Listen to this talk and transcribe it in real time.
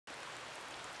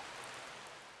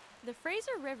The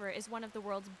Fraser River is one of the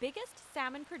world's biggest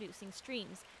salmon-producing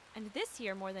streams, and this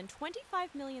year more than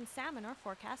 25 million salmon are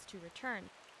forecast to return.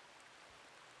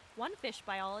 One fish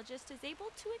biologist is able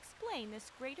to explain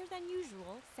this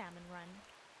greater-than-usual salmon run.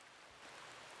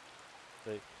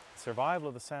 The survival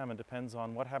of the salmon depends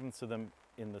on what happens to them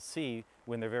in the sea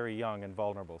when they're very young and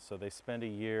vulnerable. So they spend a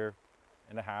year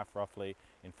and a half roughly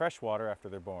in fresh water after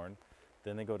they're born,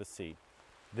 then they go to sea.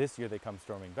 This year they come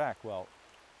storming back. Well,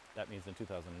 that means in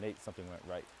 2008 something went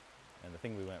right. And the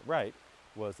thing we went right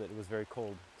was that it was very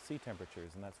cold sea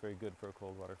temperatures, and that's very good for a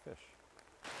cold water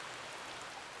fish.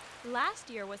 Last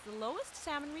year was the lowest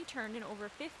salmon return in over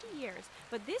 50 years,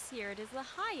 but this year it is the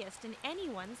highest in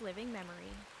anyone's living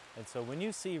memory. And so when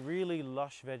you see really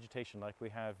lush vegetation like we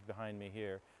have behind me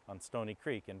here on Stony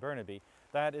Creek in Burnaby,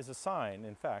 that is a sign,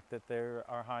 in fact, that there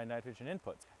are high nitrogen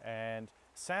inputs. And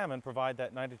salmon provide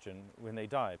that nitrogen when they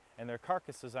dive, and their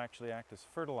carcasses actually act as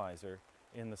fertilizer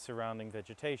in the surrounding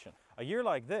vegetation. A year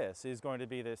like this is going to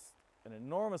be an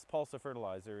enormous pulse of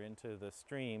fertilizer into the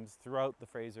streams throughout the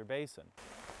Fraser Basin.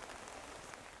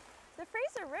 The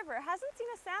Fraser River hasn't seen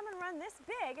a salmon run this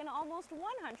big in almost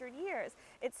 100 years.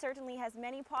 It certainly has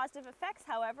many positive effects,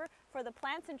 however, for the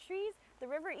plants and trees, the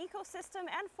river ecosystem,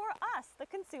 and for us, the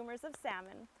consumers of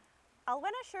salmon.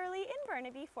 Alwena Shirley in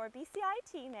Burnaby for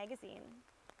BCIT Magazine.